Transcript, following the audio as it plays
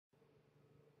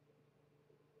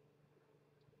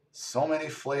So many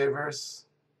flavors,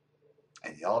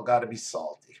 and y'all gotta be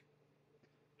salty.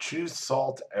 Choose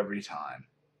salt every time.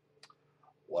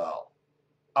 Well,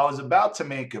 I was about to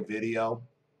make a video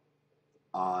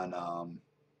on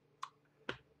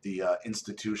the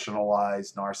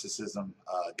institutionalized narcissism,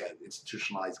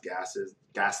 institutionalized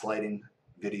gaslighting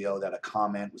video that a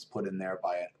comment was put in there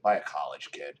by a college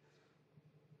kid,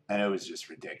 and it was just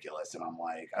ridiculous. And I'm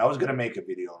like, I was gonna make a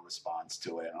video in response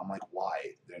to it, and I'm like,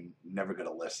 why? They're never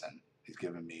gonna listen. He's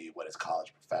giving me what his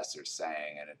college professor's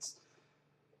saying, and it's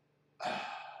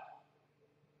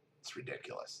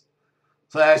ridiculous.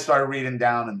 So then I started reading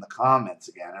down in the comments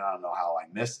again. I don't know how I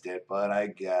missed it, but I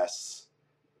guess,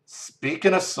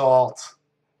 speaking of salt,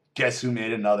 guess who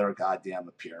made another goddamn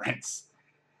appearance?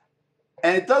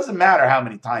 And it doesn't matter how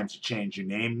many times you change your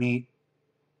name, Meat,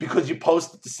 because you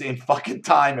post at the same fucking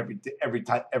time every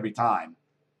time,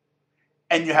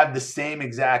 and you have the same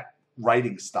exact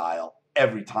writing style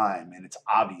every time, and it's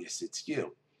obvious it's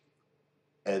you.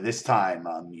 This time,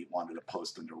 Meat wanted to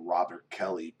post under Robert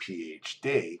Kelly,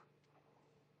 PhD.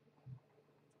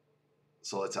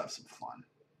 So let's have some fun.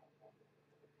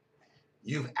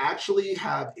 You actually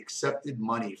have accepted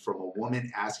money from a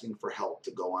woman asking for help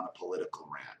to go on a political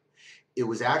rant. It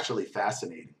was actually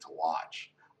fascinating to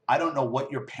watch. I don't know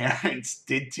what your parents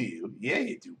did to you. Yeah,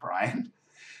 you do, Brian.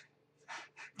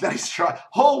 Nice try.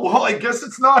 Oh, well, I guess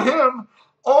it's not him.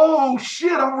 Oh,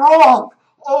 shit, I'm wrong.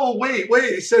 Oh, wait.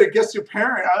 He said, I guess your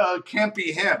parent can't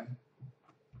be him.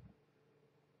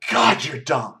 God, you're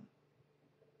dumb.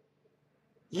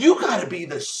 You gotta be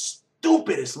the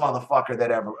stupidest motherfucker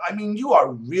that ever. I mean, you are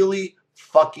really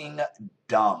fucking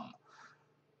dumb.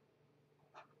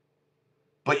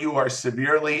 But you are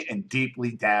severely and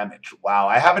deeply damaged. Wow,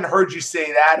 I haven't heard you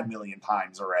say that a million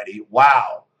times already.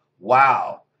 Wow.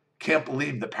 Can't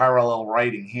believe the parallel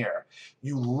writing here.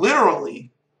 You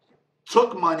literally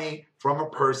took money from a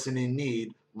person in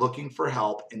need looking for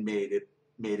help and made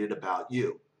it about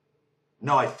you.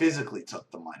 No, I physically took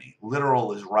the money.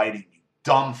 Literal is writing, you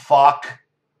dumb fuck.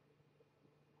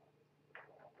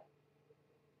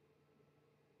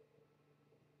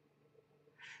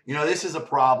 You know, this is a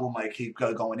problem I keep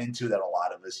going into that a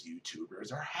lot of us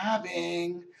YouTubers are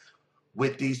having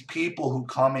with these people who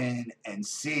come in and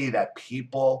see that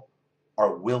people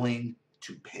are willing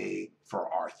to pay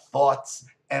for our thoughts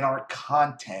and our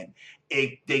content.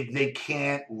 They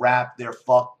can't wrap their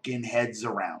fucking heads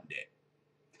around it.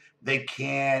 They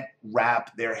can't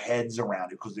wrap their heads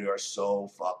around it because they are so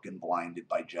fucking blinded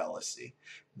by jealousy.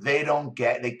 They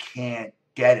can't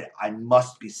get it. I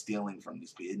must be stealing from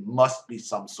these people. It must be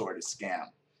some sort of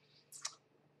scam.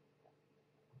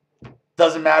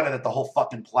 Doesn't matter that the whole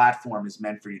fucking platform is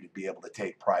meant for you to be able to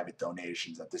take private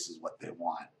donations, that this is what they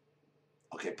want.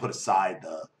 Okay, put aside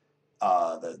the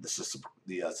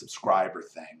subscriber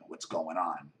thing, what's going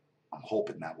on. I'm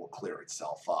hoping that will clear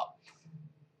itself up.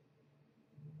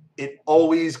 It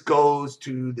always goes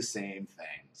to the same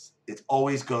things. It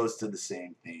always goes to the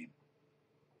same theme.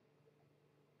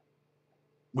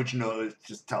 Which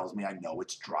just tells me I know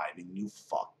it's driving you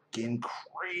fucking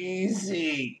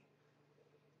crazy.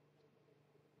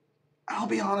 I'll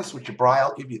be honest with you, Bri.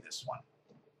 I'll give you this one.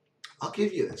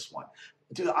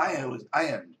 Dude, I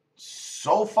am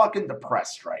so fucking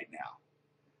depressed right now.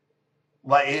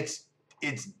 Like, it's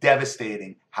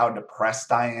devastating how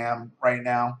depressed I am right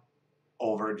now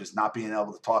over just not being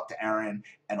able to talk to Aaron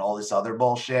and all this other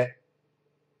bullshit.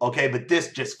 Okay, but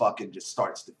this just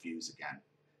starts to fuse again.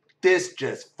 This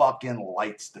just fucking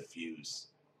lights the fuse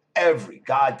every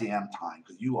goddamn time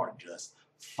because you are just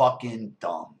fucking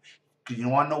dumb. You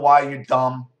want to know why you're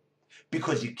dumb?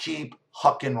 Because you keep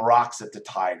hucking rocks at the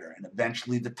tiger, and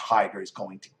eventually the tiger is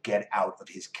going to get out of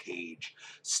his cage.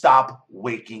 Stop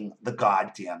waking the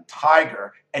goddamn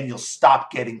tiger, and you'll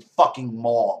stop getting fucking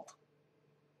mauled.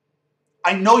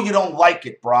 I know you don't like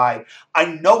it, Bri. I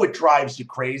know it drives you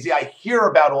crazy. I hear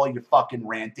about all your fucking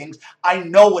rantings. I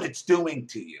know what it's doing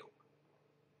to you.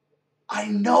 I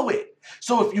know it.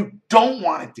 So if you don't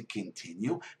want it to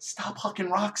continue, stop hucking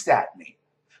rocks at me.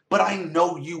 But I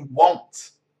know you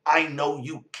won't. I know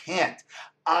you can't.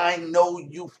 I know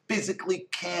you physically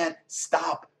can't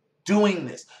stop doing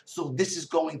this. So this is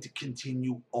going to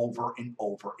continue over and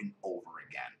over and over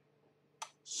again.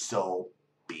 So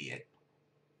be it.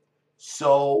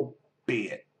 So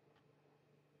be it.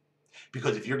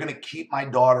 Because if you're going to keep my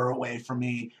daughter away from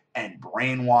me and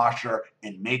brainwash her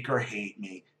and make her hate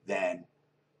me, then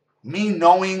me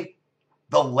knowing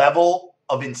the level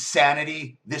of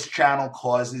insanity this channel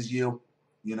causes you,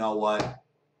 you know what?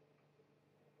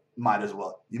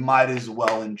 You might as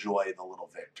well enjoy the little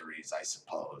victories, I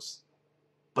suppose.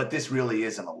 But this really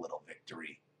isn't a little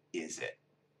victory, is it?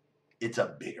 It's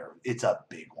a big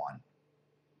one.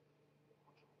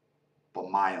 But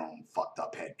my own fucked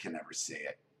up head can never see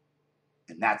it.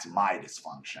 And that's my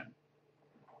dysfunction.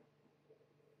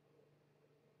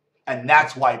 And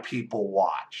that's why people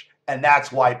watch. And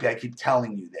that's why I keep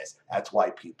telling you this. That's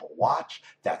why people watch.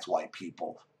 That's why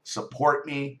people support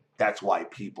me. That's why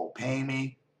people pay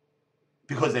me.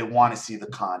 Because they want to see the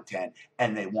content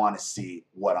and they want to see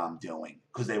what I'm doing.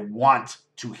 Because they want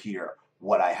to hear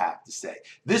what I have to say.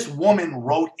 This woman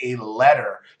wrote a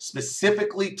letter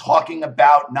specifically talking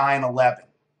about 9/11.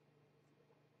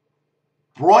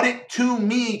 Brought it to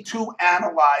me to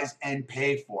analyze and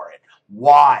pay for it.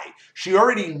 Why? She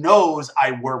already knows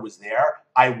I was there.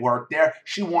 I worked there.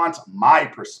 She wants my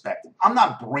perspective. I'm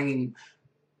not bringing...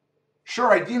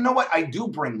 Sure, you know what? I do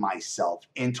bring myself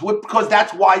into it because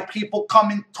that's why people come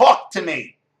and talk to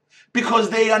me. Because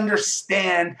they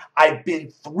understand I've been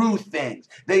through things.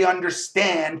 They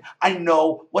understand I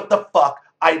know what the fuck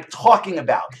I'm talking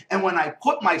about. And when I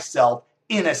put myself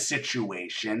in a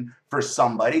situation for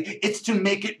somebody, it's to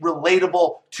make it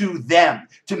relatable to them,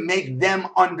 to make them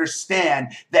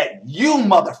understand that you,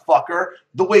 motherfucker,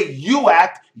 the way you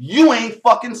act, you ain't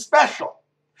fucking special.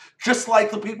 Just like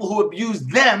the people who abuse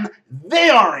them, they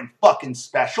aren't fucking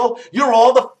special. You're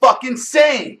all the fucking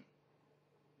same.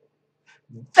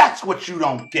 That's what you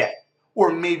don't get.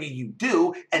 Or maybe you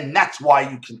do, and that's why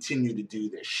you continue to do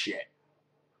this shit.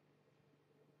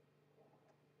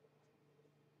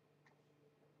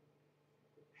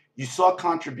 You saw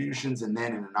contributions and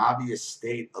then in an obvious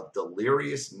state of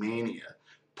delirious mania,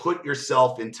 put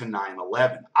yourself into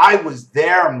 9/11. I was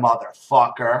there,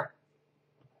 motherfucker.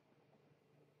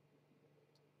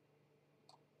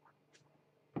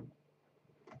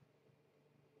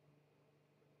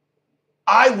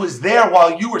 I was there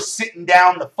while you were sitting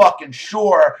down the fucking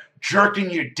shore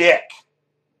jerking your dick.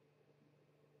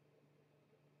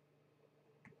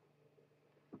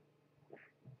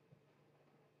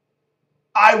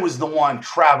 I was the one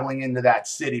traveling into that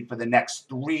city for the next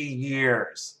 3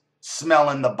 years,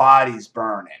 smelling the bodies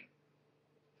burning.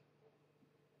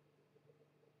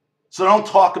 So don't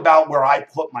talk about where I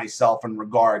put myself in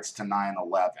regards to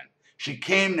 9/11. She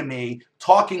came to me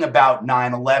talking about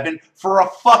 9/11 for a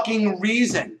fucking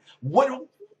reason. What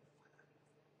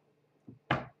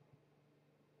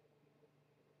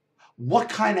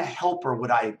kind of helper would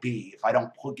I be if I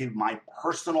don't give my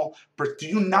personal... Do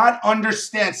you not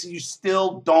understand? So you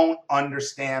still don't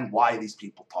understand why these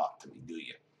people talk to me, do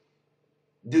you?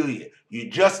 Do you? You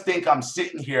just think I'm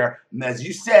sitting here, as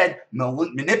you said,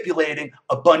 manipulating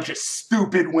a bunch of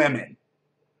stupid women.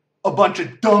 A bunch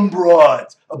of dumb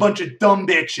broads. A bunch of dumb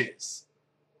bitches.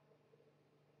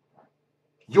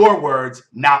 Your words,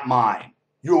 not mine.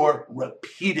 Your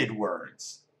repeated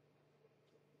words.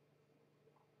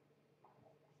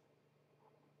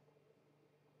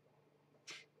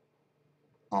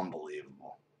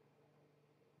 Unbelievable.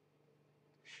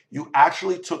 You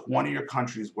actually took one of your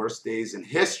country's worst days in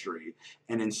history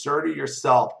and inserted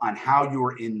yourself on how you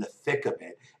were in the thick of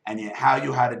it and yet how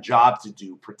you had a job to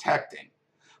do protecting.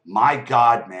 My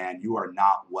God, man, you are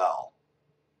not well.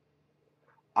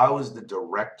 I was the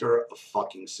director of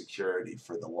fucking security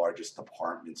for the largest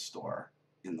department store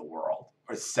in the world.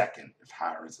 Or second, if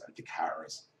Harris, I think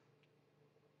Harris.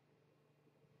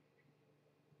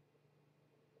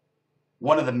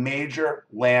 One of the major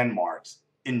landmarks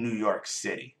in New York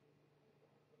City.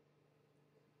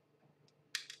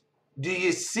 Do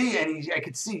you see? And I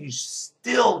could see you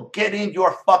still get in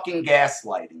your fucking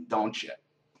gaslighting, don't you?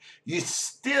 You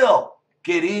still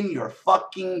get in your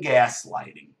fucking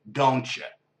gaslighting, don't you?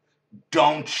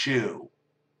 Don't you?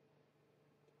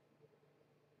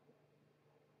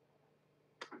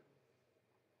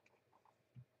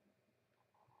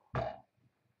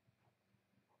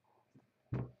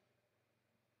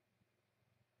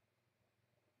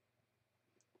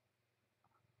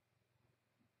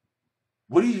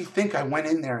 What do you think I went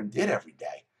in there and did every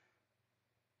day?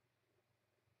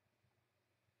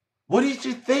 What did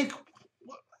you think?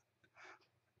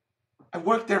 I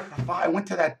worked there I went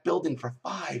to that building for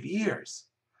 5 years.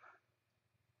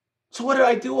 So what did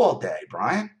I do all day,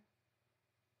 Brian?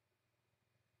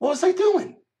 What was I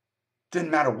doing?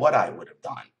 Didn't matter what I would have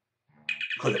done.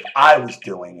 Because if I was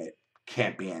doing it,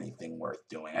 can't be anything worth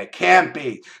doing. It can't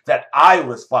be that I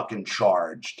was fucking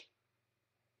charged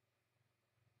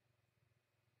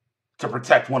to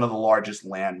protect one of the largest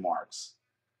landmarks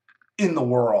in the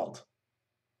world.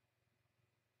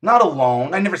 Not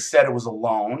alone. I never said it was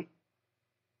alone.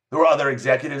 There were other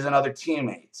executives and other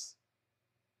teammates.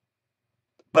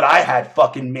 But I had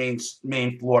fucking main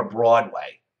floor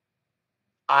Broadway.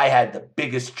 I had the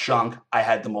biggest chunk. I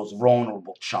had the most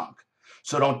vulnerable chunk.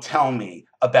 So don't tell me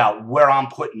about where I'm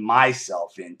putting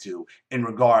myself into in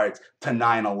regards to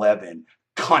 9/11,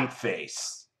 cunt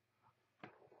face.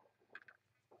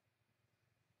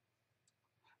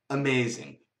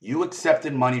 Amazing. You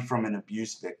accepted money from an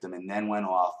abuse victim and then went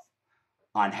off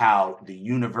on how the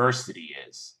university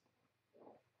is.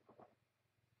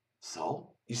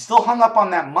 So, you still hung up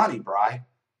on that money, Bri.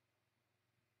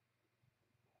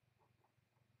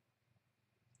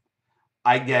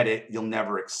 I get it. You'll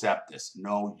never accept this.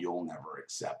 No, you'll never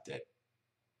accept it.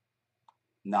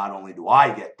 Not only do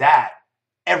I get that,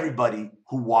 everybody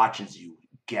who watches you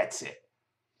gets it.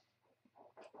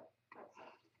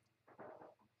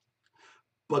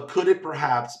 But could it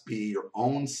perhaps be your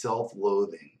own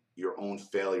self-loathing, your own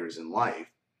failures in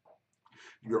life,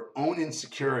 your own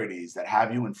insecurities that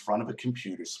have you in front of a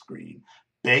computer screen,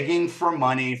 begging for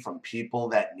money from people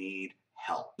that need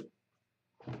help?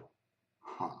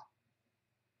 Huh.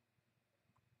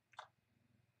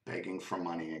 Begging for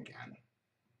money again.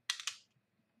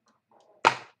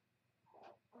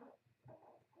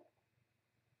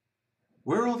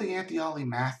 Where are all the anti-Ollie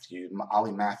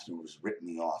Matthews ripped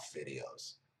me off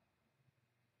videos?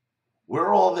 Where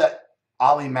are all the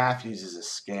Ollie Matthews is a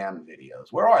scam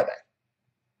videos? Where are they?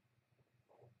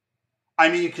 I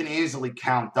mean, you can easily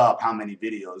count up how many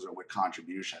videos are with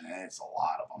contribution, and it's a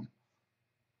lot of them.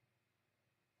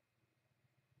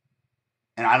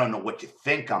 And I don't know what you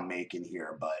think I'm making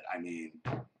here, but I mean,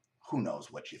 who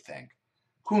knows what you think?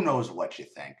 Who knows what you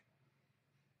think?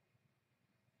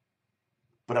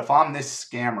 But if I'm this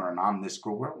scammer and I'm this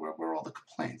girl, where are all the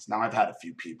complaints? Now, I've had a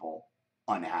few people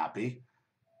unhappy.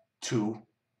 Two,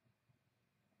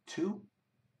 three,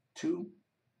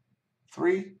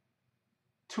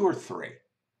 2 or 3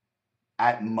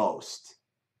 at most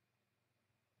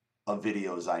of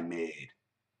videos I made.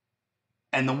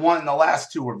 And the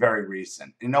last 2 were very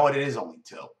recent. You know what? It is only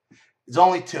 2. It's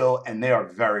only 2, and they are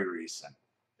very recent.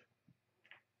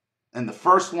 And the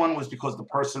first one was because the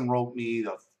person wrote me,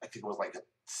 I think it was like a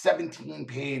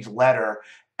 17-page letter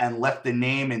and left the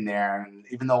name in there. And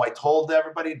even though I told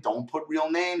everybody, don't put real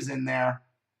names in there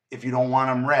if you don't want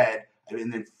them read,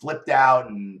 and then flipped out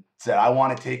and said, I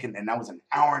want to take it. And that was an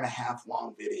 1.5-hour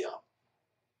long video.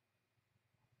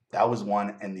 That was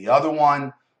one. And the other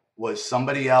one was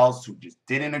somebody else who just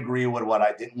didn't agree with what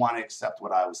I didn't want to accept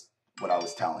what I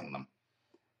was telling them.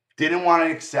 Didn't want to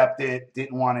accept it,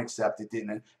 didn't want to accept it,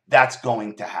 didn't. That's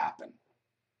going to happen.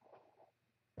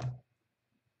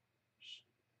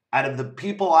 Out of the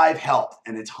people I've helped,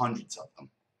 and it's hundreds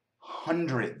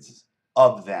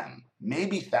of them,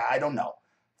 maybe, I don't know,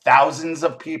 thousands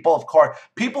of people, of course,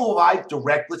 people who I've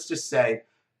let's just say,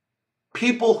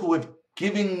 people who have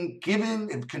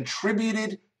have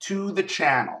contributed to the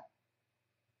channel.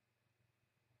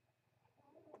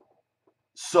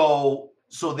 So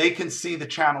they can see the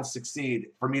channel succeed,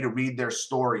 for me to read their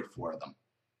story for them.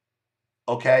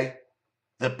 Okay?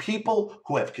 The people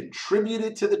who have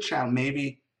contributed to the channel,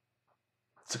 maybe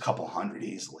it's a couple hundred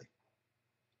easily,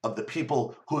 of the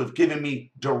people who have given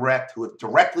me who have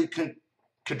directly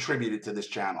contributed to this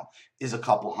channel is a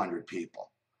couple hundred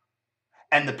people.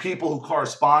 And the people who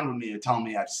correspond with me and tell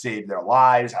me I've saved their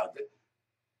lives,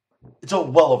 it's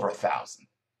well over 1,000.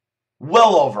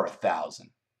 Well over 1,000.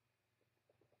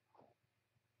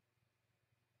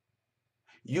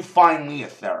 You find me a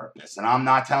therapist, and I'm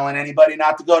not telling anybody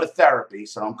not to go to therapy,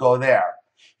 so don't go there.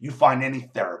 You find any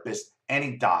therapist,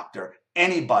 any doctor,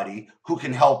 anybody who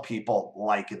can help people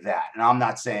like that. And I'm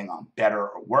not saying I'm better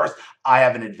or worse. I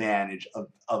have an advantage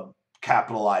of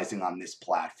capitalizing on this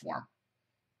platform.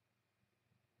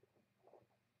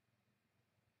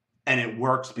 And it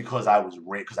works because I was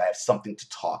raised, because I have something to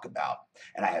talk about.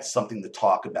 And I have something to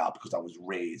talk about because I was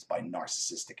raised by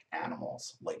narcissistic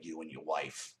animals like you and your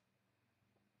wife.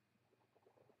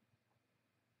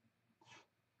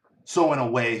 So in a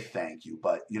way, thank you.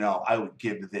 But, you know, I would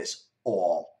give this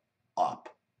all up.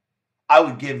 I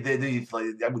would give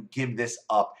this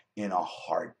up in a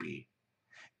heartbeat.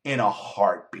 In a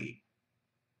heartbeat.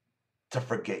 To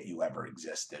forget you ever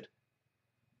existed.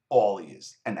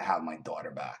 Always. And to have my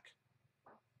daughter back.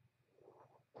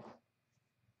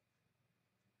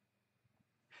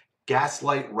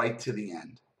 Gaslight right to the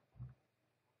end.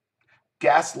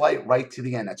 Gaslight right to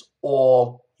the end. That's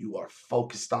all you are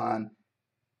focused on.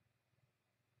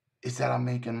 Is that I'm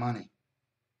making money.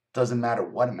 Doesn't matter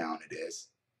what amount it is.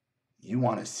 You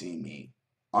want to see me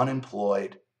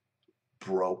unemployed,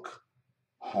 broke,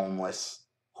 homeless.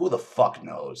 Who the fuck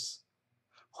knows?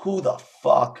 Who the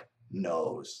fuck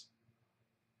knows?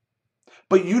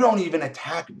 But you don't even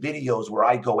attack videos where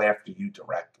I go after you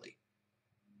directly.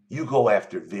 You go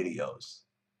after videos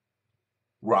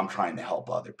where I'm trying to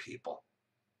help other people.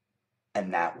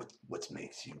 And that what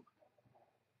makes you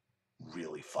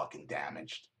really fucking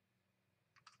damaged.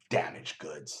 Damaged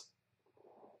goods.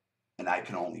 And I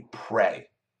can only pray,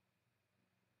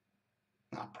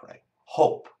 not pray,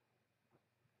 hope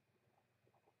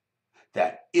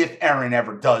that if Aaron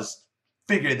ever does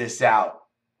figure this out,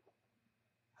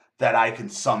 that I can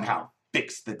somehow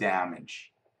fix the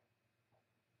damage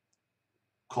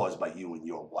caused by you and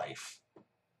your wife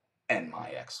and my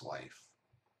ex-wife.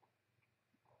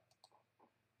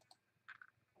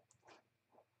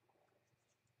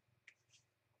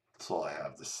 That's all I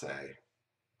have to say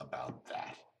about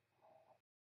that.